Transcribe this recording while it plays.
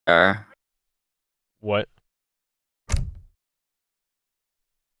are. What?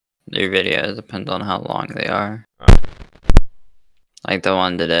 Their videos depends on how long they are. Oh. Like the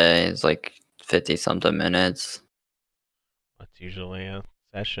one today is like 50 something minutes. That's usually a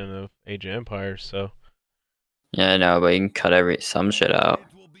session of Age of Empires, so. Yeah, I know, but you can cut some shit out.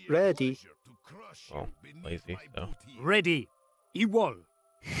 Ready. Well, lazy, so. Ready. Igual.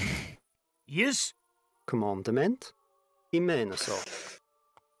 Yes. Commandement. I mener så.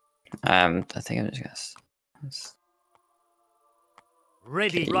 I think I'm just gonna.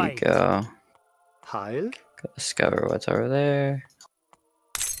 Ready. Okay, Right. you go. Heil. Go discover what's over there.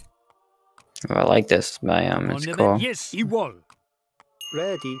 Oh, I like this biome. It's cool. Yes. Igual.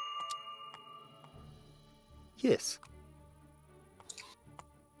 Ready. Yes.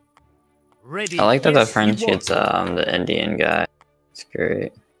 Ready. I like that the Yes, French igual. gets the Indian guy. It's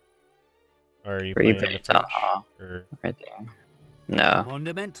great. Are you Where you playing the playing Town French? Hall? Or... Right there. No,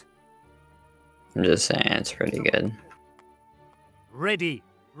 Monument. I'm just saying it's pretty good. Ready.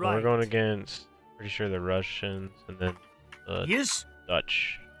 Well, Right. we're going against, pretty sure the Russians and then the Yes.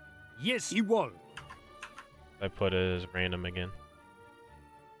 Dutch. Yes. Igual. I put it as random again.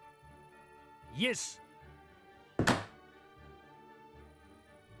 Yes.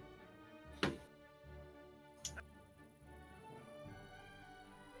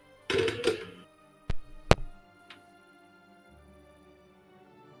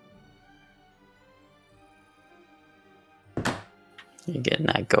 You're getting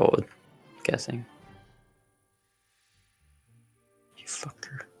that gold, I'm guessing. You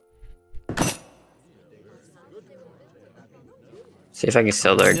fucker. See if I can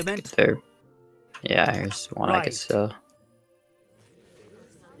sell their. Yeah, here's one I Right. could sell.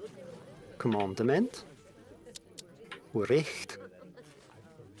 Commandement. Recht.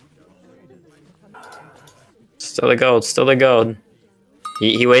 Still the gold, still the gold.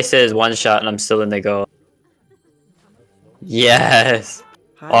 He wasted his one shot and I'm still in the gold. Yes!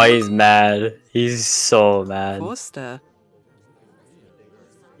 Oh, he's mad. He's so mad. Forster.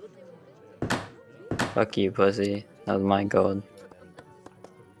 Fuck you, pussy. That was my gold.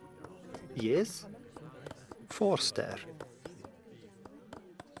 Yes. Forster.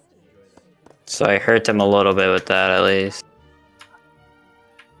 So I hurt him a little bit with that at least.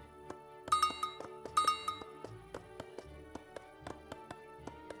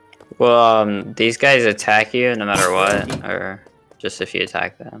 Well, these guys attack you no matter what, or just if you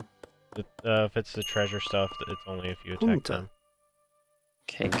attack them. If it's the treasure stuff, it's only if you attack Hunter. them.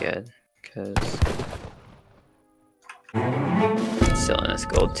 Okay, good. Cause still in this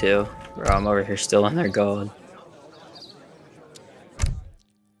gold too. Bro, I'm over here still in their gold.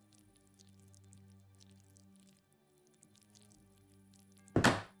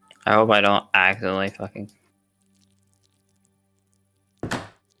 I hope I don't accidentally fucking.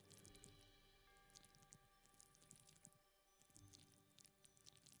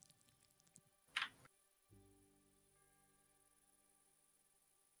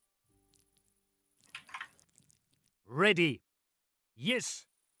 Ready. Yes.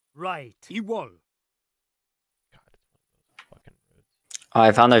 Right. Igual. God, it's one of those fucking roads. Oh,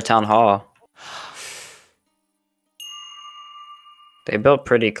 I found their town hall. They built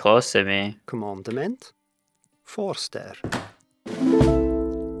pretty close to me. Commandement. Forster.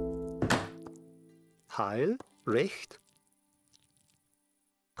 Heil. Recht.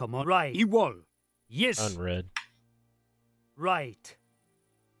 Come on. Right. Igual. Yes. Unread. Right.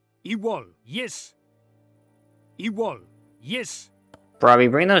 Igual. Yes. Igual. Yes. Robbie,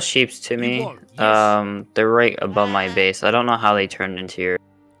 bring those sheeps to me. Igual, yes. They're right above my base. I don't know how they turned into your.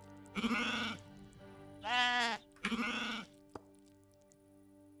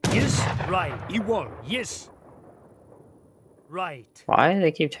 Yes. Right. Igual. Yes. Right. Why do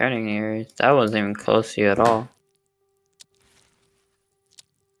they keep turning here? That wasn't even close to you at all.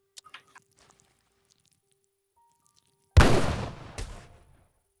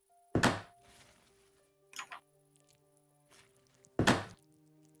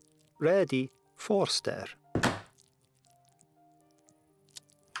 Ready. Forster.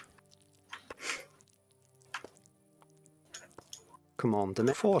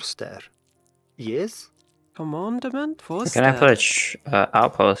 Commandement. Forster. Yes. Commandment. Forster. Can I put a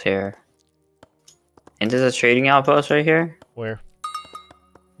outpost here? And there's a trading outpost right here? Where?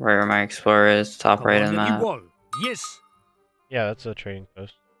 Where my explorer is, top right on the map. Igual. Yes. Yeah, that's a trading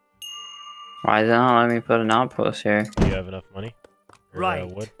post. Why did they not let me put an outpost here? Do you have enough money? Or, Right.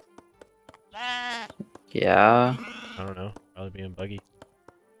 Wood? Yeah. I don't know. Probably being buggy.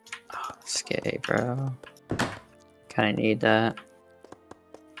 Skate, bro. Kinda need that.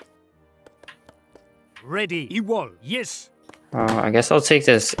 Ready. Igual. Yes. Oh, I guess I'll take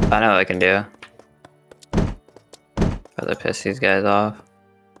this. I know what I can do. Rather piss these guys off.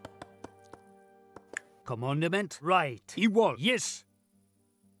 Commandment. Right. Equal. Yes.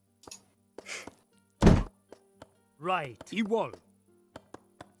 Right. Equal.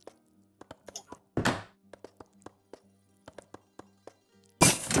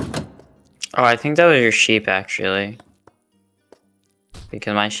 Oh, I think that was your sheep actually.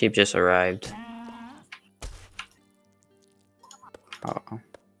 Because my sheep just arrived. Oh.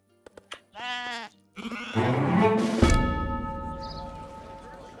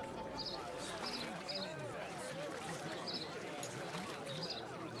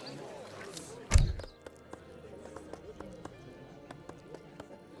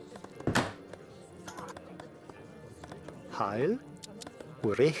 Heil,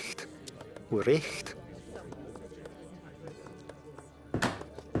 recht, recht.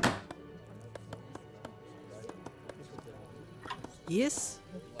 Yes.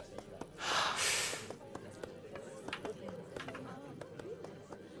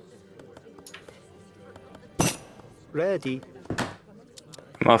 Ready. I'm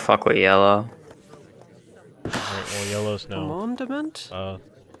gonna fuck with yellow. Alright, well, yellow's now. Commandment.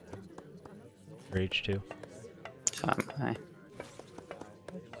 Rage 2. So am I.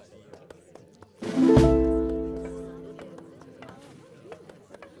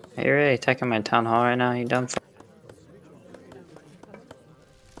 Are you really attacking my town hall right now, you dumb f.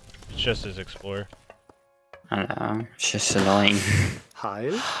 It's just his explorer. I don't know, it's just annoying.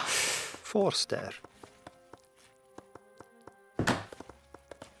 Heil, Forster.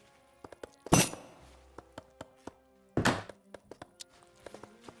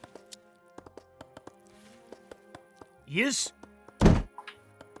 Yes.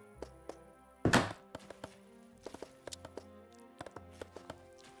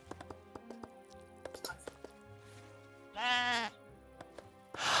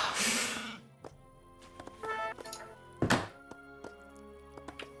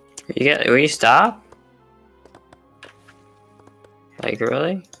 Will you stop? Like,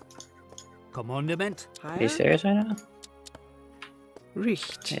 really? Commandment. Are you Heil. serious right now?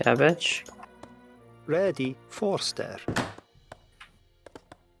 Richt. Yeah, bitch. Ready, Forster.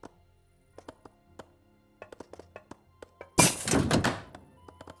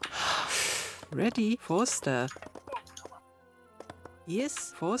 Ready. Forster.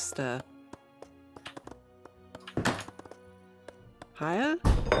 Yes. Forster. Heil.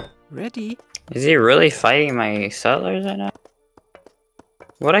 Ready. Is he really fighting my settlers right now?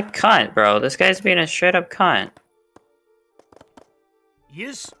 What a cunt, bro. This guy's being a straight up cunt.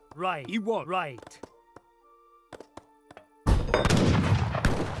 Yes. Right. Equal. Right.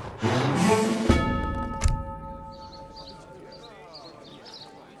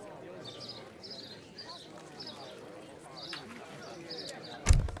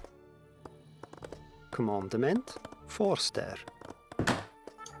 Commandement, Forster.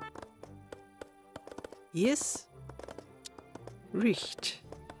 Yes. Richt.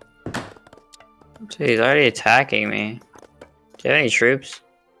 Dude, he's already attacking me. Do you have any troops?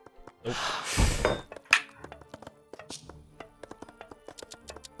 Nope.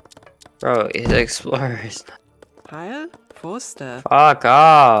 Bro, he's an explorer. Heil. Forster. Fuck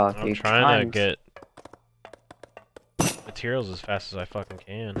off, I'm you trying to cunt. get materials as fast as I fucking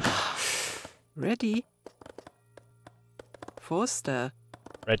can. Ready. Forster.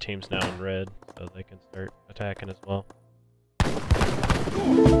 Red team's now in red, so they can start attacking as well.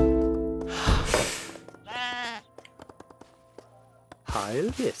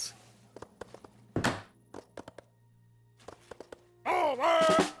 Heil, yes.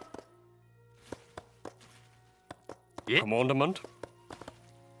 Commandment.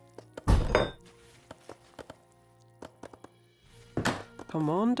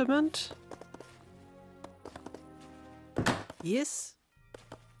 Commandment. Yes.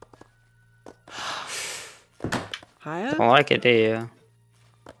 Heil. Don't like it, do you?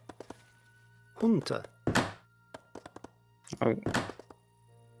 Hunter. Oh.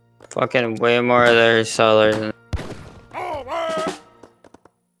 Fucking way more of their settlers than.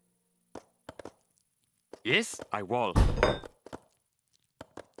 Yes, I will.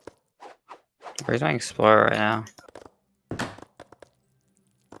 Where's my explorer right now?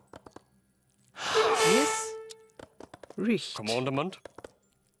 Yes. Richt. Commandment.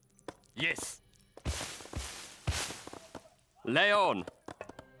 Yes. Lay on.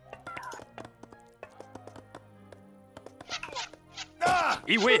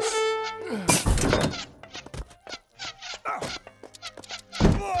 I whiz.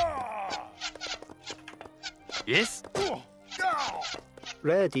 Yes.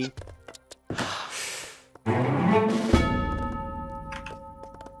 Ready.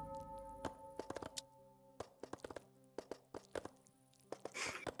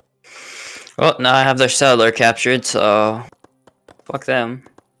 Well, now I have their settler captured, so fuck them.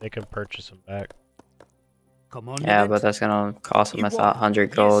 They can purchase them back. Commandment. Yeah, but that's gonna cost them, I thought,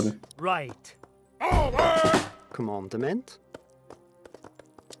 100 gold. Yes. Right. Commandement.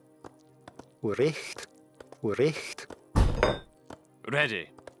 Recht. Recht. Ready.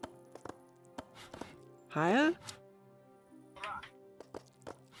 Heil.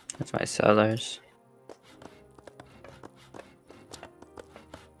 That's my settlers.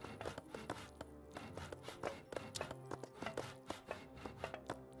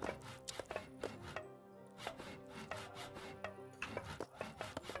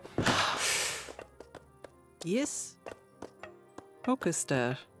 Yes. Focus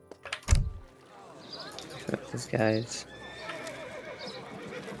there. Fuck these guys.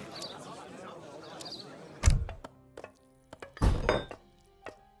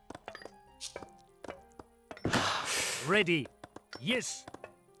 Ready. Yes.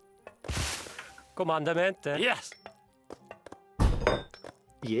 Commandamente. Yes.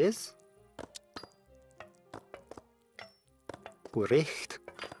 Yes. Recht.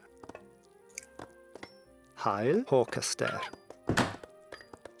 Heil. Håkaster.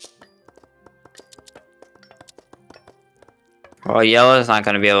 Well, yellow's not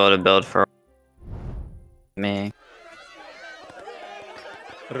gonna be able to build for me.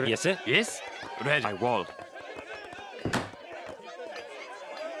 Yes, sir. Yes. Ready. I wall.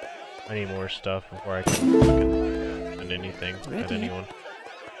 I need more stuff before I can fucking send anything at Ready. anyone.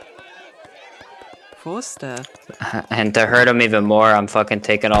 Forster. And to hurt them even more, I'm fucking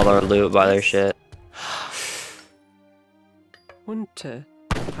taking all their loot by their shit. Unter.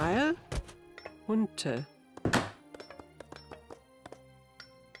 Heil. Unter.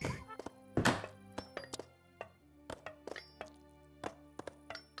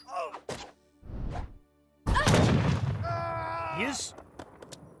 Yes.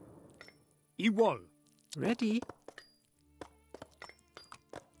 Igual. Ready.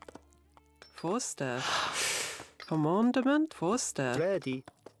 Forster. Commandment. Forster. Ready.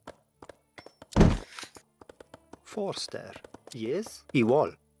 Forster. Yes.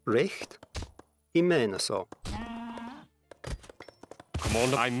 Igual. Recht. I mener så.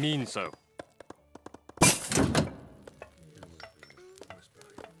 Commander. I mean so.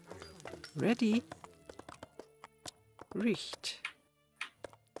 Ready. Richt.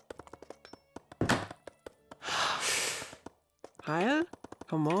 Heil.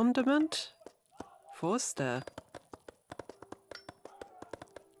 Commandment. Forster.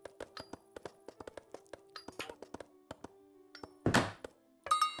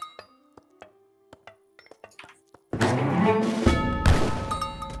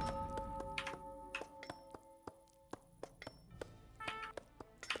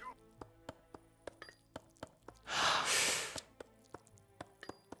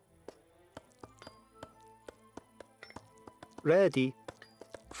 Ready.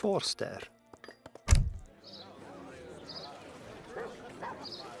 Forster.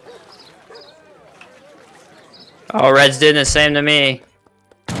 Oh, Red's doing the same to me.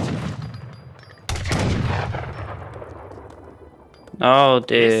 No,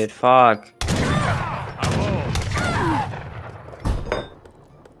 dude, fuck.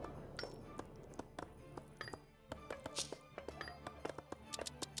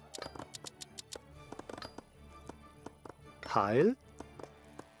 Heil.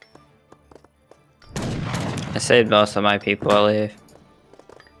 I saved most of my people, I leave.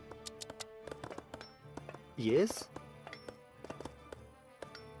 Yes.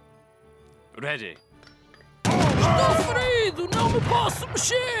 Ready. Fredo, não me posso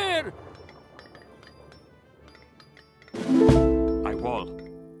mexer! I wall.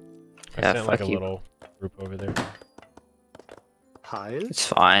 I Yeah, sent like a fuck you. little group over there. Heil. It's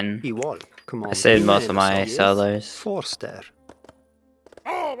fine. Igual. I saved most of my Yes. settlers. Forster.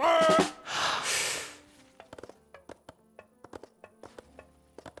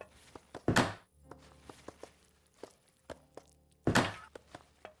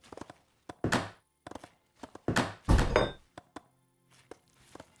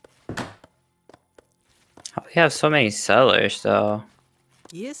 How do you have so many settlers, though?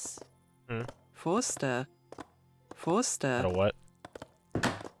 Yes. Hmm. Forster. Out Forster. of what?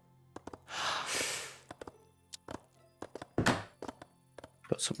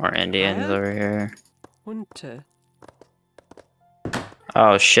 Put some more Indians Huh? over here. Unter.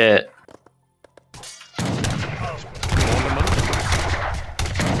 Oh, shit.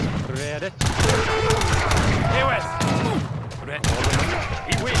 Ready. He west. Ready.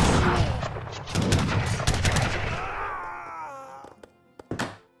 He wins.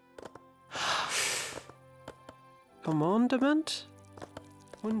 Commandment.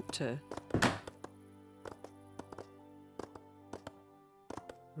 Unter.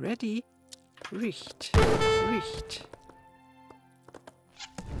 Ready. Richt. Richt.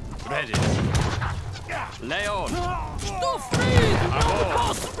 Ready. Lay on. Stofrid!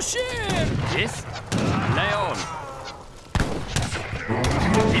 Possum share! Yes. Lay on.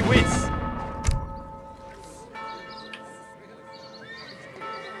 He wins.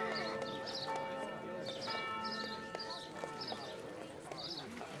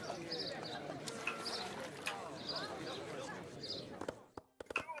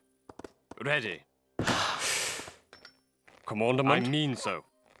 Ready. Commandment. I mean so.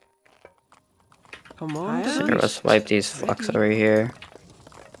 Commander. Let's wipe these fucks over here.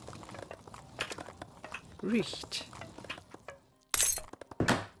 Richt.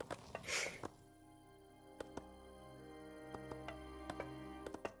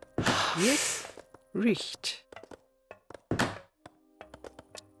 Yes. Richt.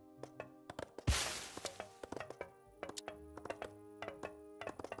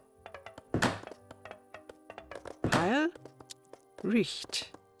 Heil.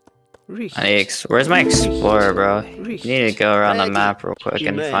 Richt. Richt. Where's my explorer, bro? You Richt. need to go around the Ready. map real quick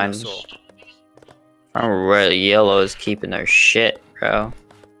and find Immenso. where yellow is keeping their shit, bro.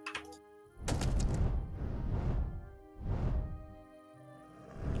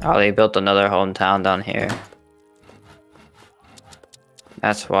 Oh, they built another hometown down here.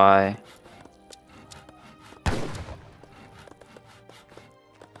 That's why.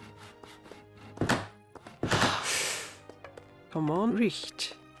 Come on,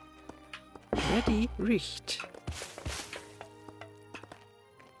 Richt. Ready, Richt.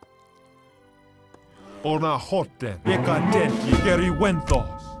 Ona hoten, decadenti,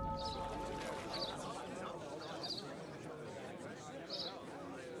 geriwentos.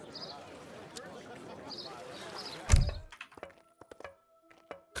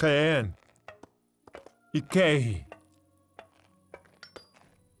 Geen. Ikehi.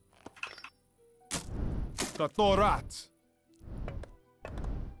 Tatorat.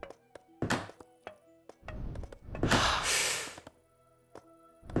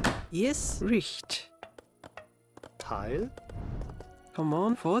 Yes, Richt. Heil. Come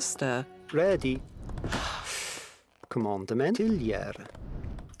on, Forster. Ready. Commandement. Tillier.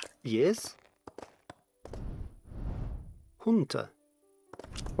 Yes. Hunter.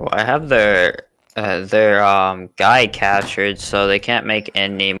 Well, I have their guy captured, so they can't make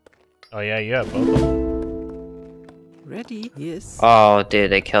any. Oh yeah, you have both of them. Ready, yes. Oh, dude,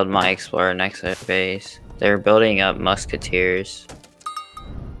 they killed my explorer next to their base. They're building up musketeers.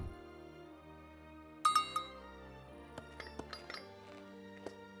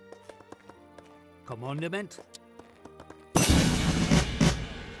 Commandment.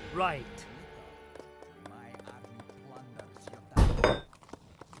 Right.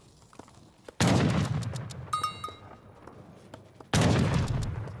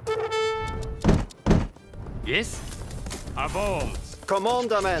 Yes. Avance.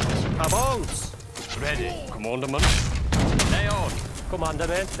 Commandament. Avance. Ready. Commandment. Lay on.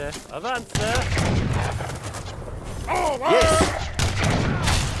 Comandamente, avance! Yes.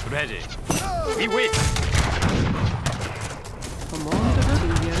 Ready. We win. Commander,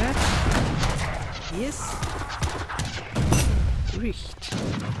 Tillier. Yes. Richt.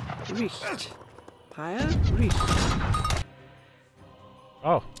 Richt. Heil, Richt.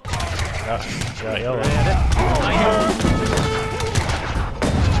 Oh. Yeah, yellow.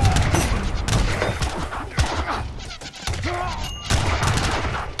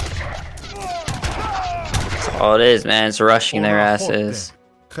 That's all it is, man. It's rushing their asses.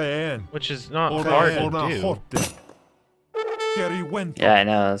 Geen. Which is not Ona hard to ona do. hoten. Geriwentos. Yeah, I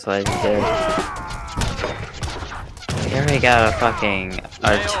know. That's what I did. They already got a fucking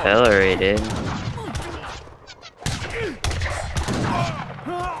artillery, dude.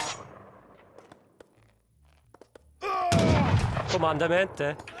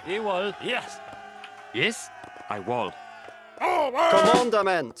 Comandamente, Ewald, yes! Yes. I wall.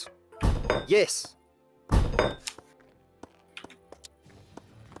 Commandament. Yes.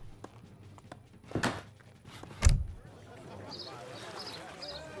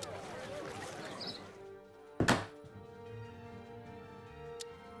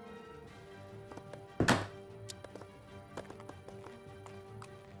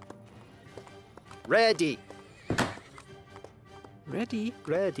 Ready. Ready.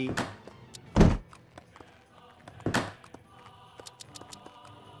 Ready.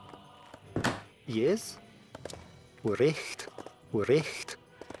 Yes. Recht. Recht.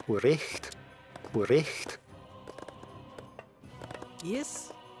 Recht. Recht.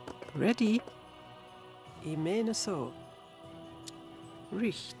 Yes. Ready. Ich meine so.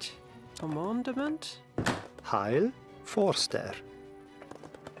 Richt. Commandment. Heil. Forster.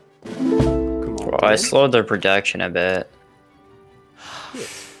 Oh, I slowed their production a bit.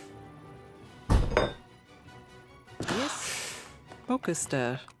 Yes. Yes. Focus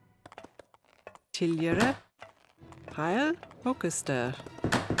there. Tiljere. Heil. Focus there.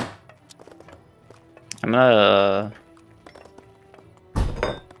 I'm gonna.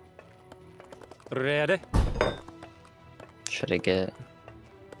 Ready? Should I get?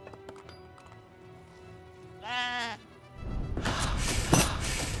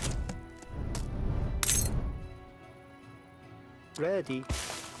 Ready.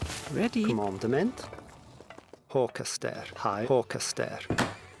 Ready. Commandement. Håkaster. High. Håkaster.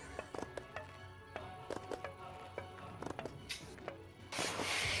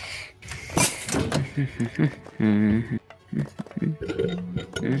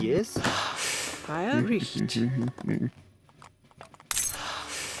 Yes. Heil. Richt.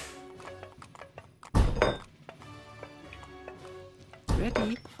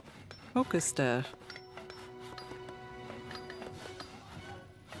 Ready. Focus there.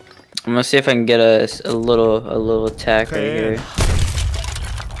 I'm gonna see if I can get a little attack right here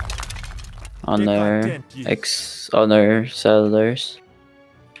on their on their settlers,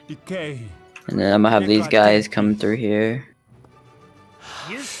 Decay. and then I'm gonna have these guys come through here.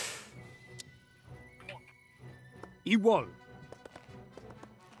 Yes. Igual.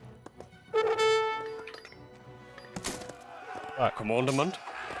 Commandment.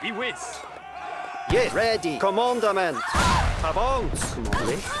 Be with. Yes. Ready. Commandment. Avance.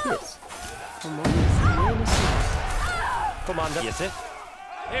 Commandment. Yes. Commander. Yes, sir.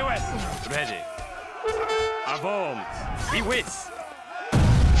 Hey, West. Ready. Avance. Be with.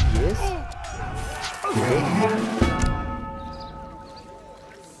 Yes.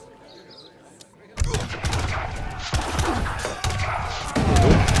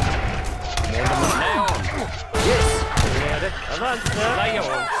 Lay on. Yes. Ready? Avance. Lay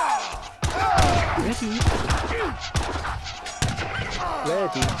on. Ready.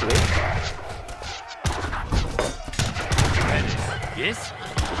 Ready. Ready. Yes.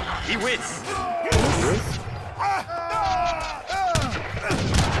 Be with. Yes.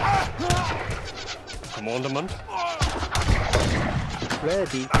 Commandment.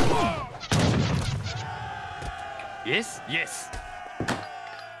 Ready. Yes. Yes.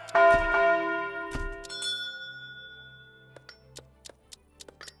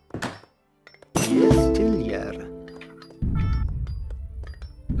 Yes. Tiljer.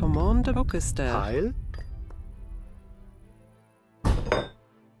 Commander. Focus there. Heil.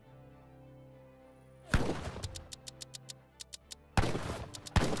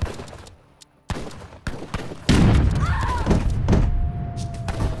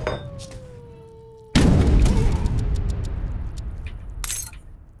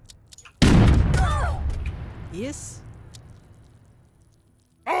 Yes.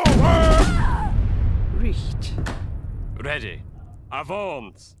 Richt. Ready.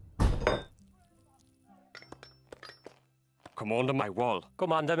 Avance. Commander, my wall.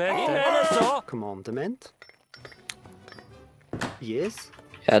 Commandament. So. Commandment. Yes.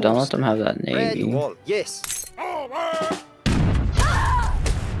 Yeah, don't let them have that Ready. navy. Wall. Yes.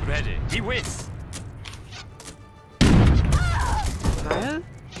 Ready. Be with. Heil.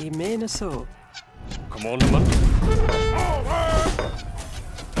 I mene så. Commandment.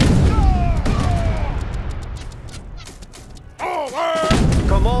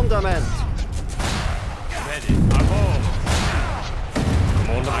 Commandment. Ready. Avance.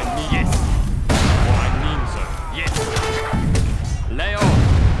 Commander, I mean yes. Oh, I mean so. Yes. Lay on.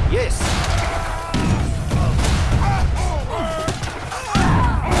 Yes.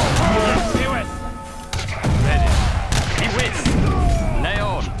 Be with. Ready. Be with. Lay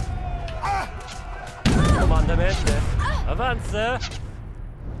on. Commandament. Avance.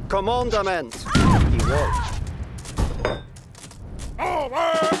 Commandment. I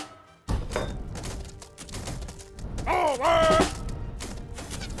wall.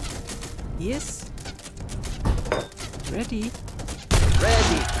 Yes. Ready.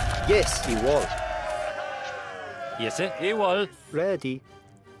 Ready. Yes. I wall. Yes, sir. Igual. Ready.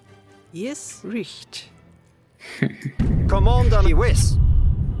 Yes. Richt. Commandment. Yes.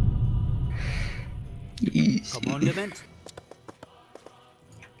 Easy. Commandment.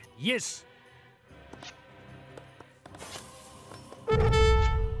 Yes.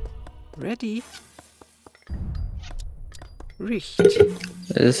 Ready. Richt.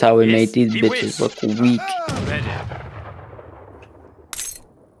 This is how we Yes, make these he bitches wins. look weak. Ready.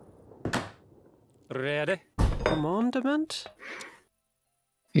 Ready? Commandment.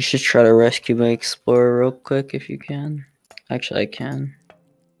 You should try to rescue my explorer real quick if you can. Actually, I can.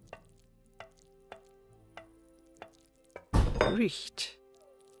 Richt.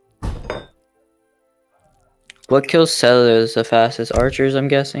 What kills settlers the fastest? Archers, I'm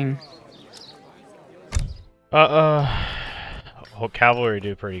guessing. Whole cavalry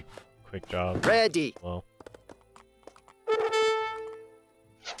do a pretty quick job. Ready. Well,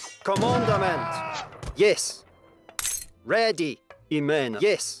 Commandment. Yes. Ready. Amen.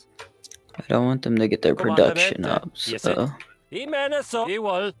 Yes. I don't want them to get their production Commandment. up, Yes, so... I mene så. I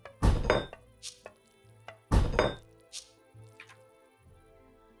will.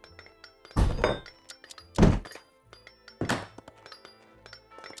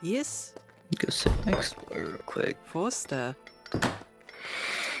 Yes. Go sit and explore real quick. Forster.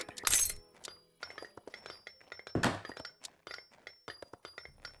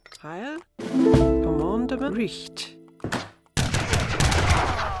 Heil. Commandement. Richt.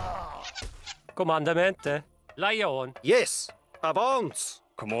 Commandamente. Lion. Yes. Avance.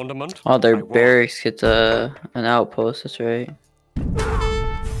 Commandment. Oh, their I will. barracks get an outpost, that's right.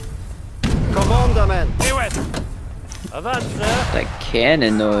 Commandment. Iwis. Avance. That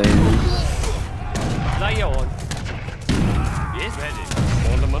cannon noise. Lion. Yes. Ready.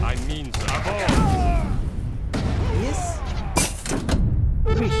 Commandment. I mean so. Avance. Yes.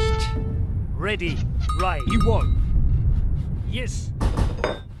 Richt. Ready. Right. He won. Yes.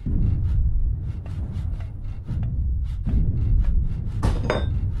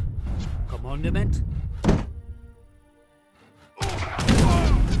 Commandment.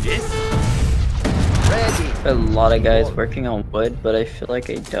 Yes. Ready. A lot of guys working on wood, but I feel like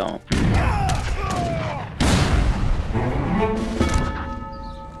I don't.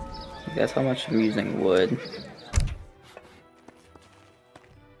 Guess how much I'm using wood.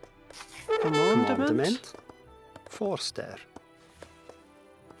 Commandment. Forster.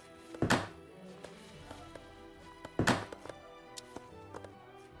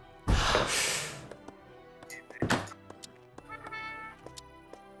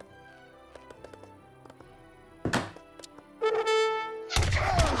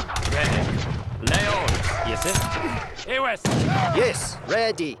 Ready. Leon. Yes, Iwis. Yes.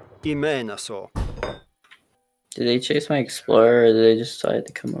 Ready. Amen. So. Did they chase my explorer or did they just decide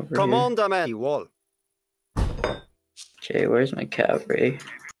to come over here? Commandment. He will. Okay, where's my cavalry?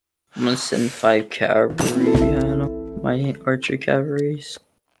 I'm gonna send 5 cavalry behind them. My archer cavalries.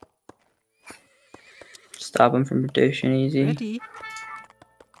 Stop them from production easy. Ready.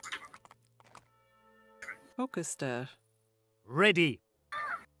 Focuster. Ready.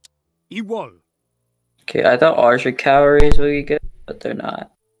 He won. Okay, I thought archer cavalries would be good, but they're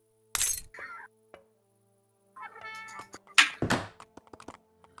not.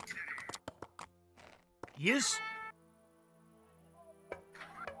 Yes.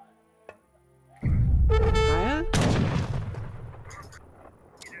 Heil.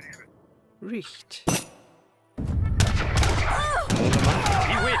 Richt.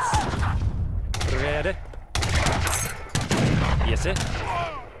 Iwis. Ready. Yes,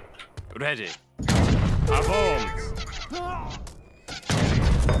 Ready. Avance.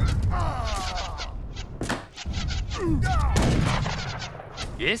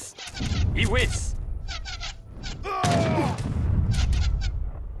 Yes. Iwis.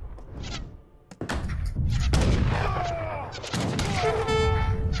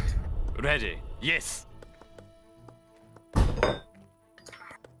 Ready. Yes.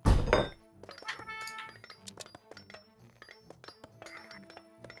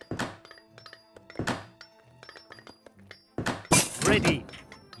 Ready.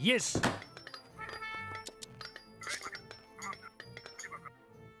 Yes.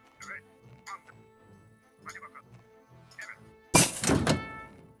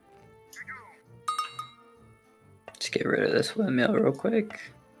 Let's get rid of this windmill real quick.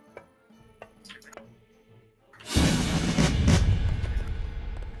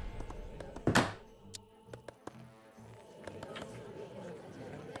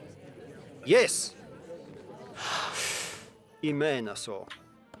 Yes. Amen. So.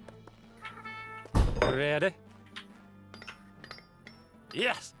 ready.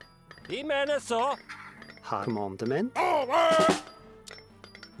 Yes. I mene så. Commandement.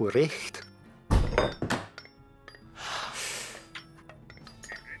 Recht.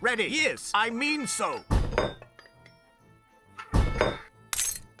 Ready. Yes, I mean so.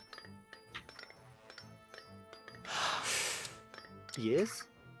 Yes.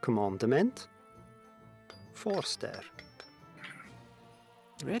 Commandement. Forster.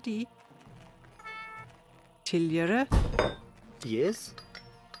 Ready. Tilgjøre. Yes.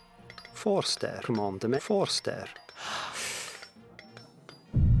 Forster. Commandement. Forster.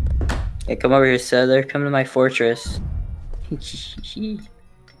 Hey, come over here, settler. Come to my fortress.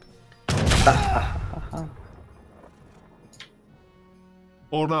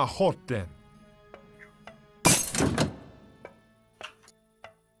 Ona Horten.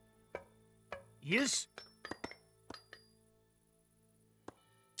 Yes.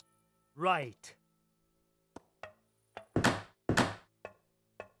 Right.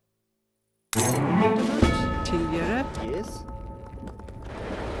 Tiljere. Yes.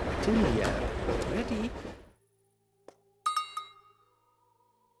 Tiljer. Ready.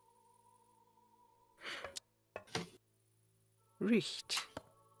 Richt.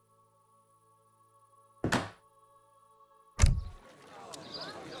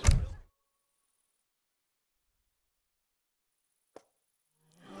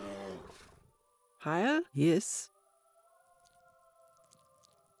 Heil. Yes.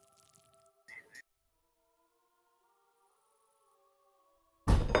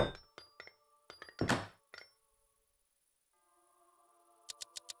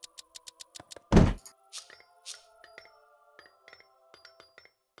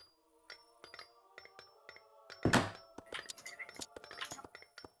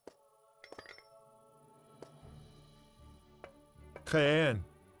 Geen.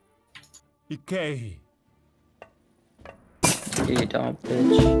 Ikei. You dumb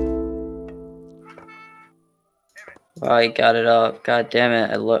bitch. Wow, I got it up. God damn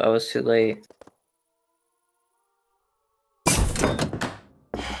it, I was too late.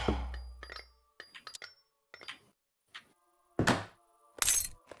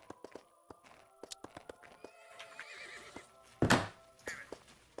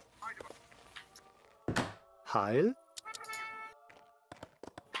 Heil.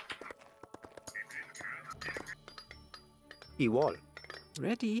 Igual.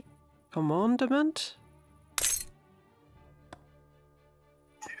 Ready. Commandment.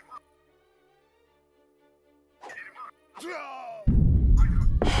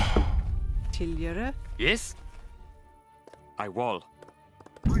 Tiljere. Yes. I wall.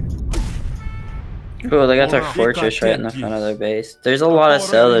 Oh, they got their fortress right in the front of their base. There's a lot of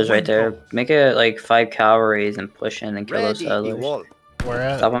settlers right there. Make it like 5 cavalries and push in and kill those Ready. settlers. Igual. Where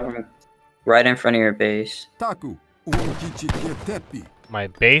at? Stop them from right in front of your base. Taku. My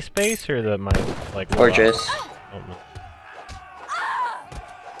base or my like Fortress. I don't know.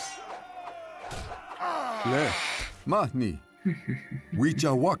 Le. Mahni.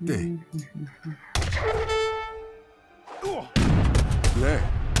 Wicha wakte. Le.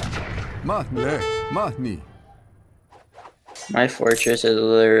 Mahni. My fortress is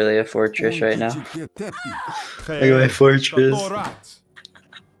literally a fortress right now. Geen. Look at my fortress. Katorat.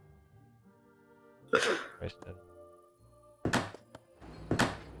 Christ, that-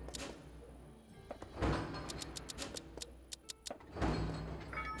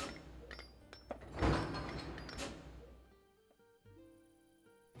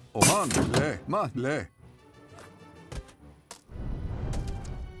 Ohan. Le. Mahle.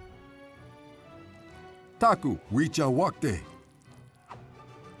 Taku. Wicha wakte.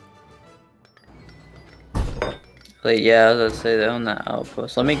 Like, yeah, I was gonna say they own that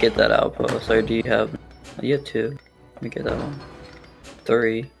outpost. Let me get that outpost. Or do you have? You have 2. Let me get that one.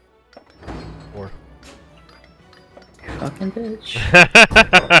 3. 4. Fucking bitch.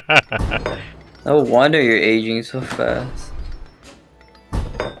 No wonder you're aging so fast.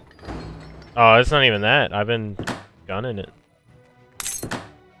 Oh, it's not even that. I've been gunning it.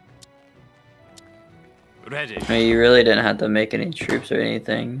 Ready. I mean, you really didn't have to make any troops or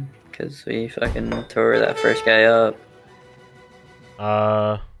anything, because we fucking tore that first guy up.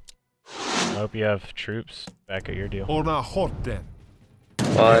 I hope you have troops back at your deal. Ona horten.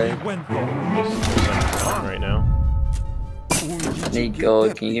 Why? Wento. Right now. Need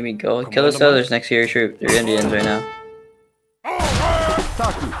gold. Can you give me gold? Kill the settlers next to your troop. They're Indians right now.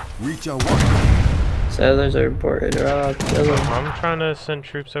 Taku. Wicha wakte. Settlers are important. Oh, kill them. I'm trying to send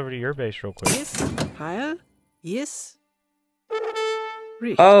troops over to your base real quick. Yes. Heil. Yes.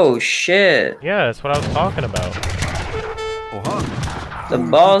 Richt. Oh shit! Yeah, that's what I was talking about. Ohan. The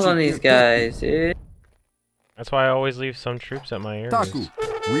balls on these guys, dude. That's why I always leave some troops at my areas. Taku.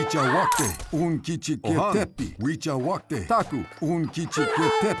 Wicha wakte. Unkichi ketepi. Wicha wakte. Taku. Unkichi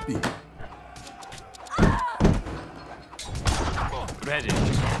ketepi. Ready.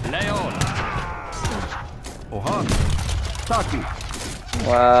 Lay on. Ohan. Taku.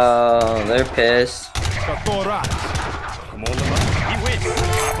 Wow, they're pissed. Katorat. Commandment. He wins.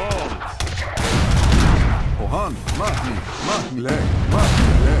 Avaunt. Ohan. Mahni. Mahle.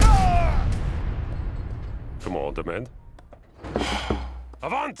 Mahle. Commandment.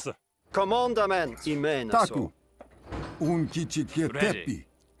 Avance. Commandament. Imena Taku. so. Unkichi ketepi.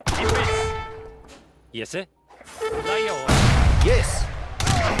 He wins. Yes, sir. Lay on. Yes.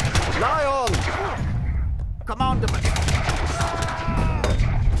 Lion. Commandment.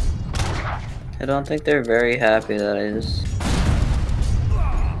 I don't think they're very happy that I just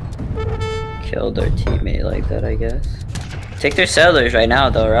killed their teammate like that, I guess. Take their settlers right now,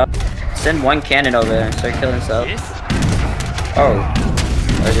 though, Rob. Send one cannon over there and start killing stuff. Yes. Oh.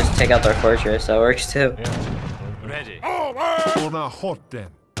 Or just take out their fortress. That works too. Ready. Una horten.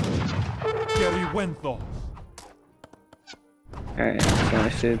 Queriento. Alright, so my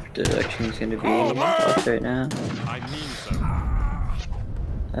food production is gonna be off right now. I mean so.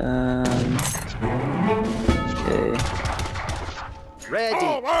 Okay.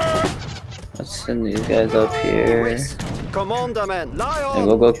 Ready. Let's send these guys up here. Whiz. Commandment. Lie on. And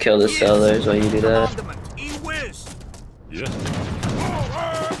we'll go kill the settlers while you do that. Commandment. E whiz. Yes.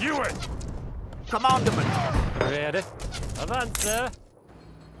 You it. Commandment. Ready. Avance.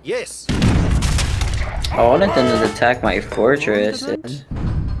 Yes. I wanted them to attack my fortress.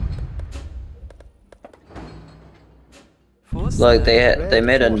 Look, they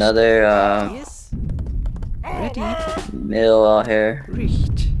made another Yes. Ready. mill out here.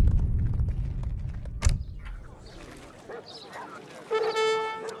 Richt.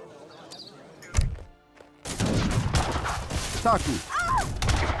 Taku.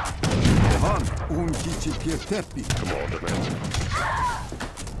 Han, unkichi tepi. Commandment.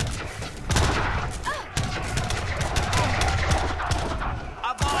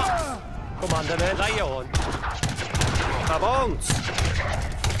 Lie on. Avance.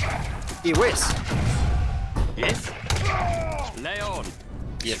 E whiz. Yes. Lay on.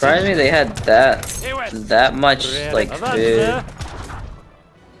 Yes. Surprised me they had that much like food. Avance.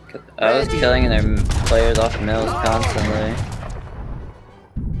 I was killing their players off mills constantly.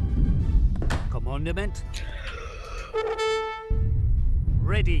 Commandment.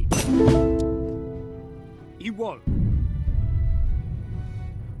 Ready. Equal.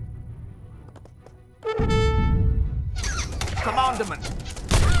 Commandment.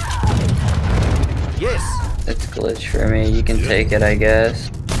 Yes. It's glitch for me. You can take it, I guess.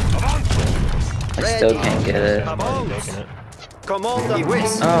 I still can't get it. Avance. Commander. E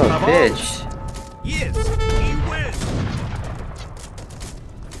whiz. Oh, Avance. bitch. Yes. E whiz.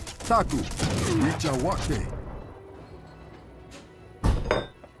 Taku. Richa wakte.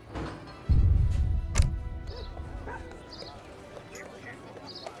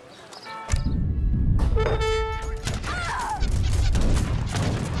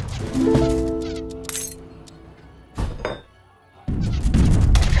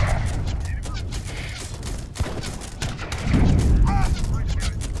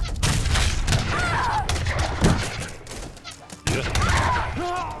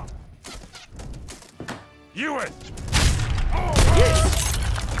 You it.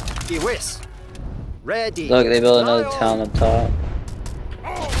 Yes. E whiz. Ready. Look, they built another Lie on. town up top.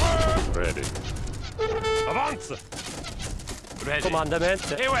 Ready. Avance. Ready. Commandment.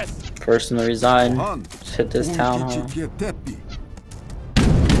 Hey, West. Person to resign. Han, Just hit this town hall. unkichi tepi.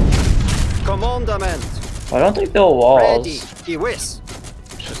 Commandment. I don't think they'll walls. Ready. E whiz.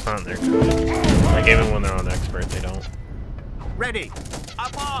 It's just not in their code. Like even when they're on expert, they don't. Ready.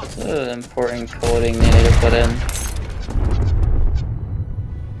 Avance. This is important coding they need to put in.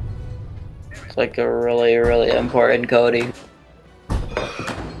 It's like a really, really important coding.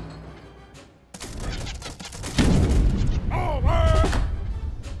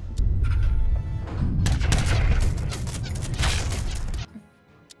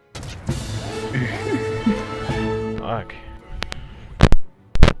 Fuck.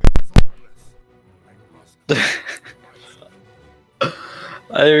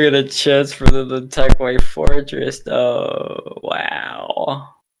 I didn't get a chance for them to attack my fortress though.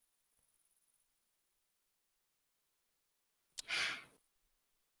 Wow.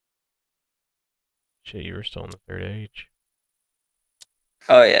 Shit, you were still in the third age.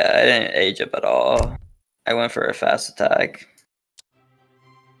 Oh yeah, I didn't age up at all. I went for a fast attack.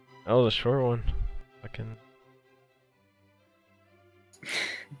 That was a short one. Fucking.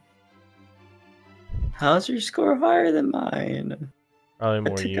 How's your score higher than mine? Probably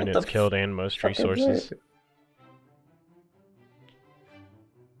more took out units the killed and most fucking resources. blade.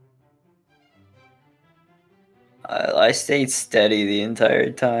 I stayed steady the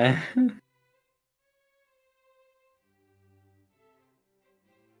entire time.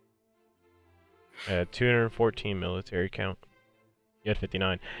 214 military count. You had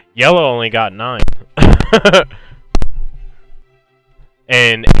 59. Yellow only got 9.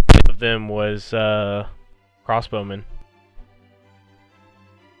 And 8 of them was crossbowmen.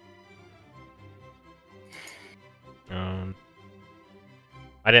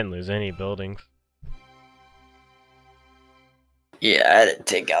 I didn't lose any buildings. Yeah, I didn't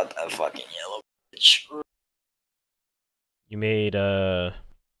take out that fucking yellow bitch. You made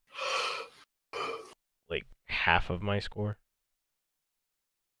like half of my score.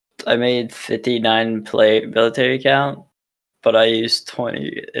 I made 59 play military count, but I used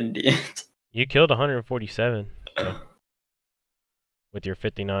 20 Indians. You killed 147 with your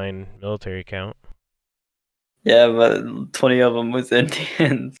 59 military count. Yeah, but 20 of them was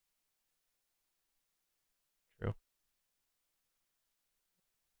Indians. True.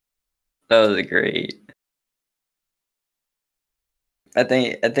 That was great. I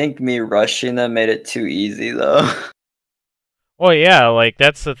think me rushing them made it too easy though. Well, yeah, like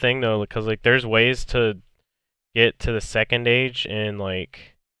that's the thing though, because like there's ways to get to the second age in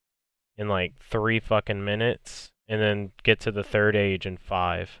like 3 fucking minutes, and then get to the third age in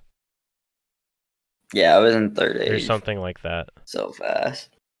 5. Yeah, I was in third age. There's something like that. So fast.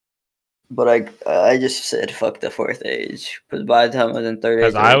 But I just said fuck the fourth age. But by the time I was in third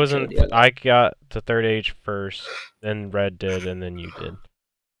age, I got to third age first, then Red did, and then you did.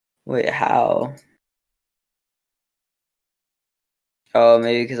 Wait, how? Oh,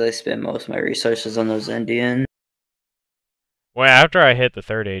 maybe because I spent most of my resources on those Indians. Well, after I hit the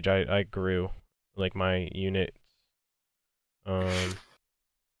third age, I grew, like my unit.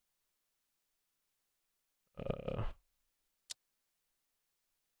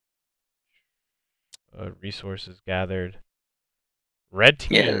 Resources gathered. Red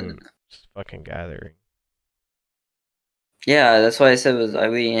team just fucking gathering. Yeah, that's why I said we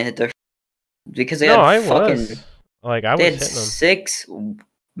didn't hit their because they no, had I fucking was like I was they had hitting them. 6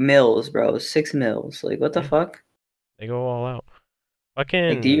 mils, bro. 6 mils. Like what the fuck? They go all out. Fucking.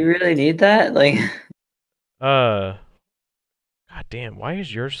 Like, do you really need that? Like. God damn! Why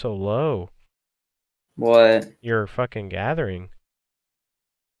is yours so low? What? You're fucking gathering.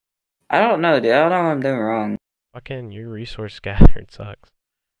 I don't know, dude. I don't know what I'm doing wrong. Fucking your resource gathered sucks.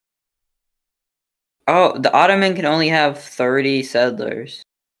 Oh, the Ottoman can only have 30 settlers.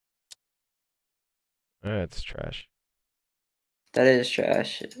 That's trash. That is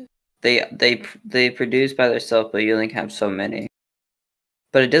trash. They produce by themselves, but you only can have so many.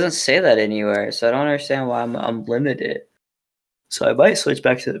 But it doesn't say that anywhere, so I don't understand why I'm limited. So I might switch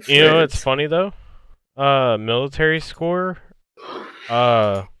back to the. You know what's funny though? Military score.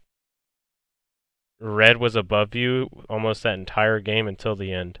 Red was above you almost that entire game until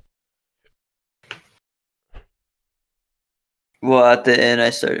the end. Well, at the end, I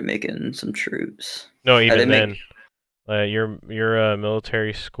started making some troops. No, even then, your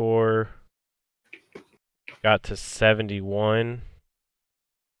military score got to 71.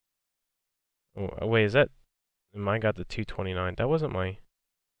 Oh, wait, is that? Mine got to 229. That wasn't my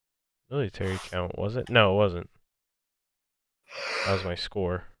military count, was it? No, it wasn't. That was my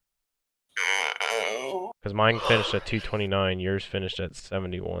score. Because mine finished at 229, yours finished at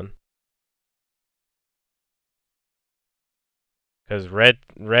 71. Because red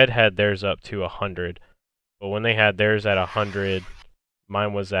had theirs up to 100, but when they had theirs at 100,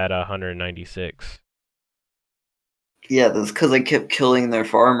 mine was at 196. Yeah, that's because they kept killing their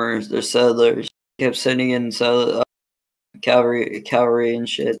farmers, their settlers. Kept sending in cavalry and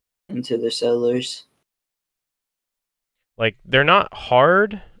shit into their settlers. Like, they're not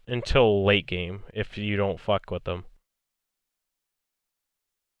hard until late game if you don't fuck with them.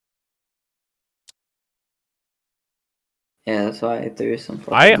 Yeah, that's why I threw some.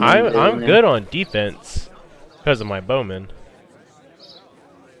 I'm good on defense because of my bowman.